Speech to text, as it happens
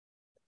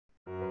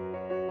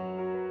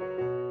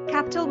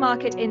Capital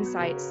Market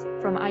Insights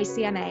from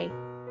ICMA.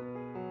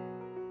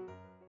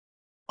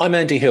 I'm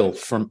Andy Hill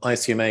from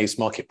ICMA's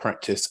Market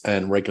Practice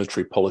and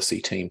Regulatory Policy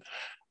team,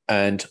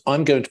 and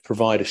I'm going to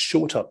provide a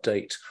short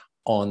update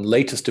on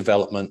latest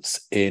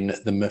developments in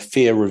the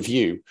MiFIR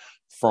review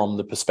from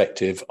the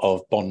perspective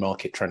of bond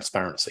market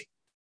transparency.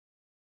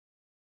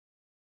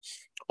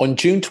 On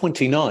June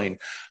 29,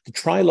 the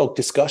trilogue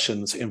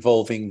discussions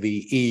involving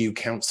the EU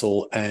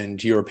Council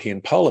and European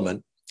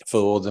Parliament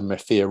for the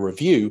MiFIR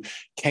review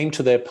came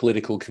to their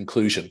political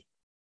conclusion.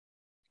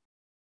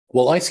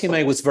 While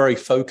ICMA was very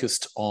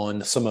focused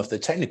on some of the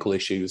technical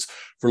issues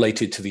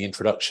related to the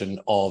introduction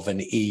of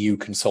an EU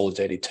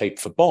consolidated tape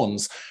for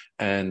bonds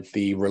and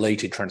the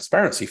related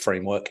transparency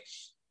framework,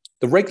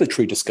 the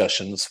regulatory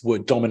discussions were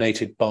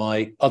dominated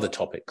by other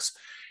topics,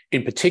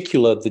 in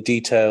particular the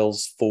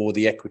details for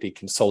the equity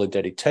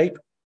consolidated tape,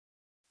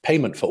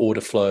 payment for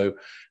order flow,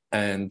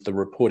 and the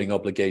reporting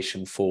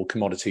obligation for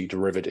commodity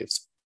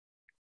derivatives.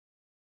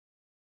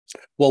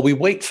 While we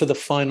wait for the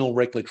final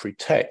regulatory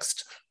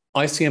text,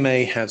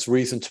 ICMA has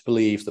reason to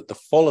believe that the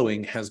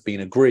following has been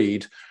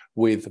agreed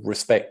with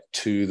respect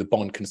to the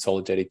bond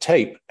consolidated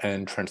tape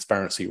and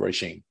transparency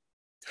regime,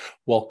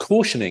 while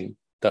cautioning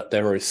that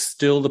there is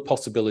still the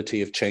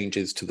possibility of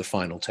changes to the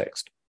final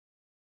text.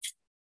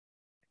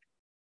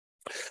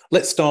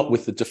 Let's start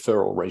with the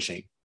deferral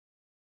regime.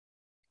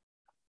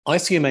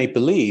 ICMA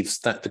believes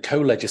that the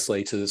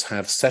co-legislators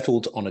have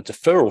settled on a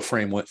deferral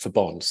framework for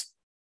bonds.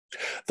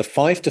 The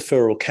 5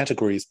 deferral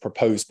categories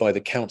proposed by the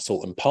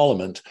Council and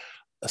Parliament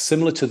are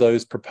similar to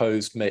those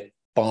proposed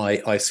by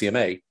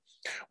ICMA,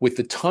 with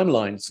the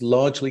timelines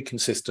largely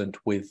consistent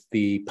with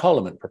the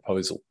Parliament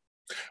proposal,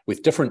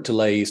 with different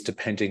delays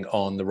depending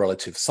on the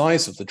relative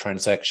size of the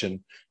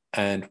transaction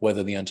and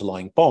whether the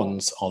underlying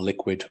bonds are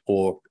liquid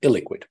or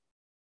illiquid.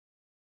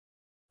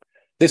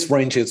 This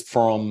ranges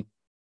from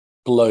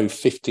below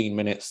 15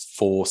 minutes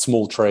for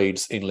small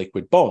trades in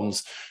liquid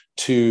bonds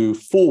to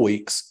 4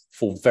 weeks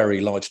for very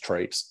large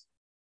trades.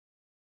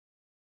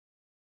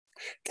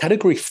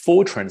 Category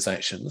 4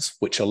 transactions,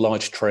 which are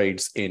large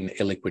trades in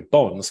illiquid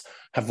bonds,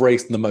 have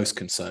raised the most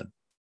concern.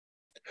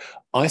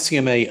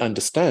 ICMA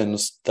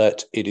understands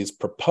that it is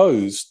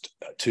proposed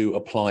to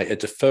apply a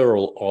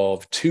deferral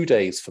of 2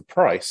 days for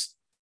price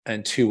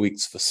and 2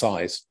 weeks for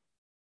size.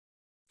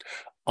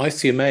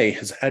 ICMA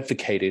has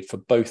advocated for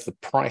both the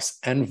price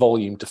and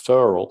volume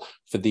deferral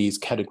for these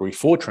Category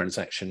 4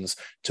 transactions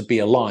to be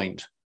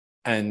aligned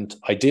and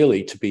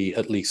ideally to be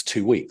at least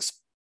 2 weeks.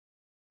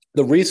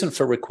 The reason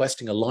for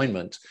requesting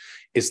alignment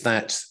is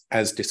that,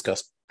 as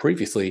discussed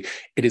previously,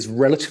 it is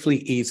relatively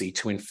easy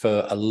to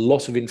infer a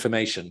lot of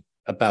information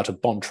about a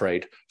bond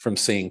trade from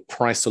seeing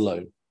price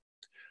alone.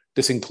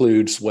 This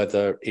includes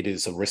whether it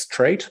is a risk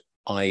trade,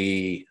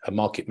 i.e. a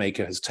market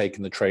maker has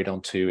taken the trade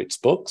onto its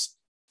books,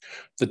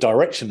 the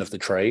direction of the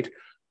trade,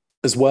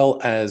 as well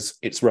as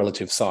its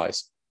relative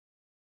size.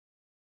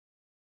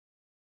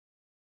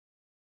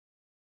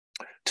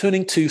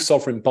 Turning to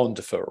sovereign bond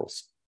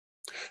deferrals.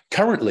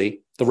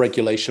 Currently, the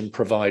regulation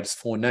provides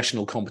for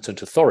national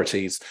competent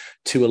authorities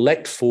to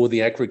elect for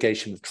the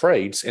aggregation of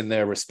trades in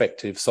their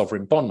respective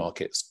sovereign bond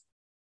markets.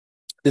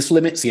 This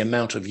limits the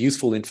amount of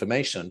useful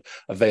information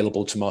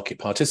available to market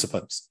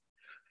participants.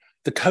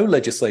 The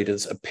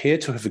co-legislators appear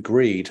to have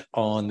agreed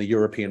on the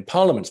European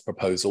Parliament's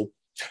proposal,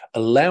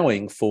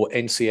 allowing for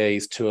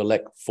NCAs to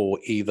elect for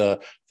either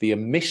the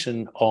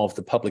omission of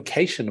the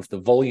publication of the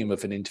volume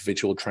of an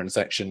individual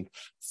transaction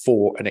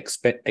for an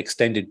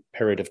extended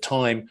period of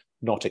time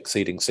not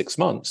exceeding 6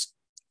 months,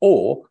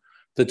 or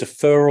the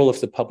deferral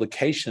of the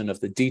publication of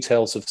the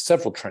details of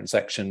several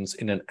transactions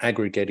in an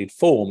aggregated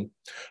form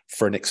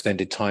for an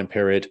extended time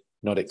period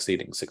not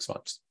exceeding 6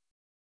 months.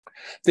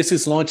 This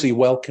is a largely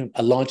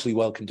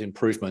welcomed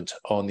improvement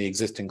on the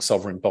existing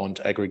sovereign bond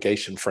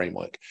aggregation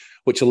framework,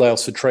 which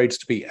allows for trades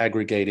to be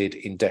aggregated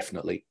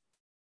indefinitely.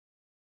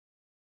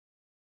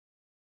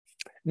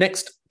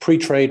 Next,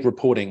 pre-trade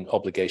reporting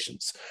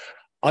obligations.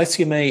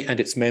 ICMA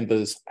and its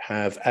members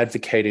have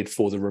advocated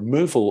for the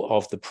removal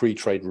of the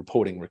pre-trade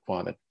reporting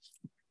requirement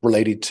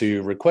related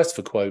to requests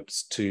for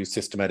quotes to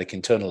systematic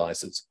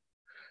internalizers.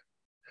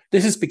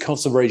 This is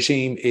because the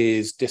regime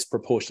is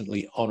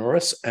disproportionately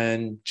onerous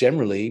and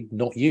generally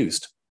not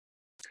used.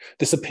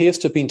 This appears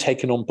to have been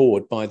taken on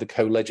board by the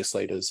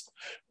co-legislators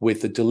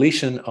with the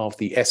deletion of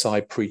the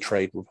SI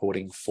pre-trade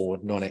reporting for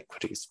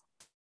non-equities.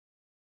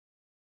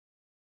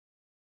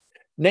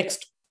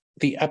 Next,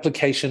 the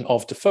application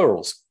of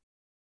deferrals.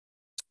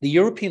 The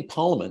European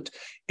Parliament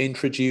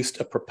introduced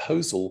a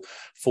proposal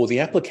for the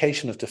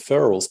application of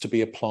deferrals to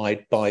be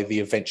applied by the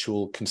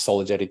eventual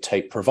consolidated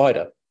tape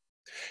provider,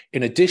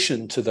 in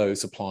addition to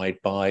those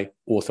applied by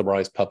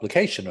authorized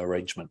publication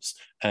arrangements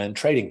and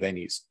trading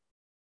venues.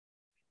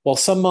 While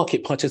some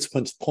market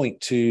participants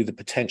point to the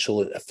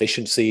potential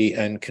efficiency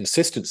and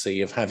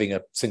consistency of having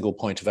a single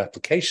point of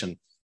application,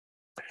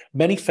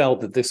 many felt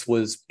that this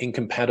was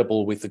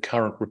incompatible with the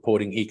current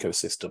reporting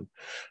ecosystem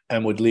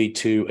and would lead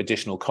to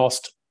additional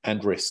cost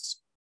and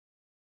risks.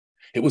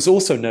 It was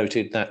also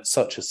noted that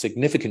such a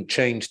significant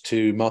change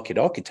to market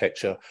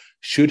architecture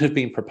should have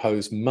been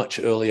proposed much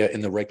earlier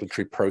in the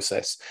regulatory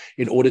process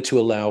in order to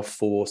allow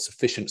for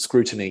sufficient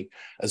scrutiny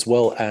as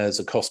well as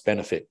a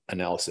cost-benefit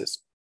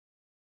analysis.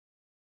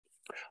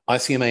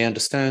 ICMA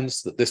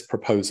understands that this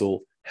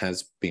proposal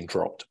has been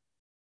dropped.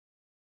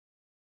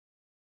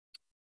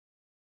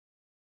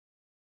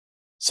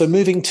 So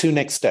moving to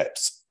next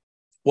steps.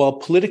 While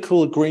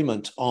political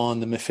agreement on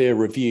the MiFIR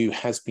review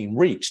has been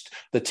reached,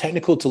 the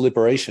technical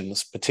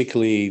deliberations,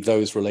 particularly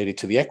those related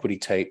to the equity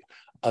tape,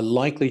 are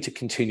likely to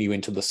continue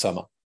into the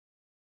summer.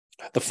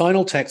 The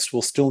final text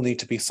will still need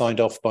to be signed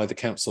off by the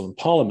Council and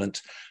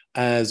Parliament,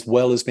 as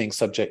well as being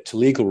subject to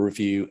legal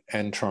review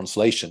and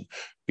translation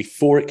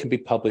before it can be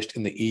published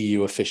in the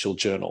EU official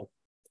journal,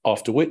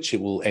 after which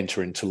it will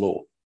enter into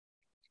law.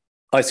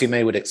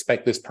 ICMA would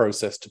expect this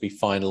process to be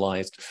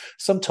finalised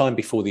sometime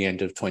before the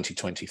end of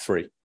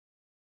 2023.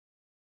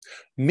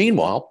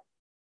 Meanwhile,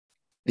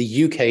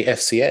 the UK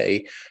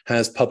FCA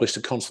has published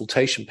a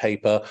consultation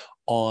paper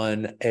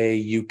on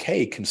a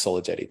UK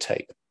consolidated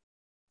tape.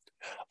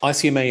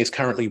 ICMA is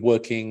currently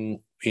working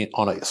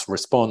on its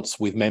response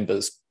with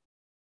members.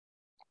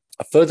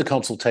 A further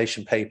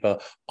consultation paper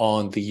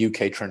on the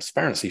UK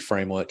transparency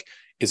framework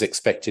is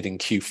expected in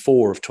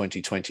Q4 of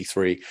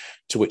 2023,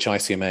 to which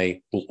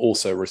ICMA will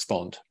also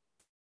respond.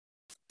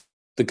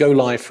 The go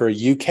live for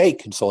a UK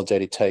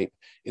consolidated tape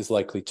is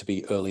likely to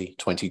be early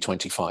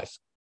 2025.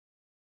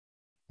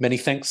 Many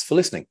thanks for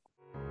listening.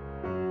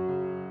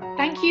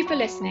 Thank you for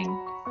listening.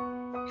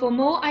 For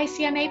more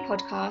ICMA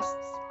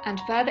podcasts and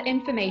further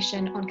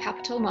information on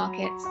capital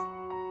markets,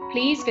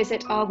 please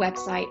visit our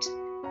website,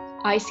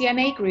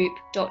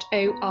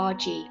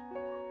 icmagroup.org.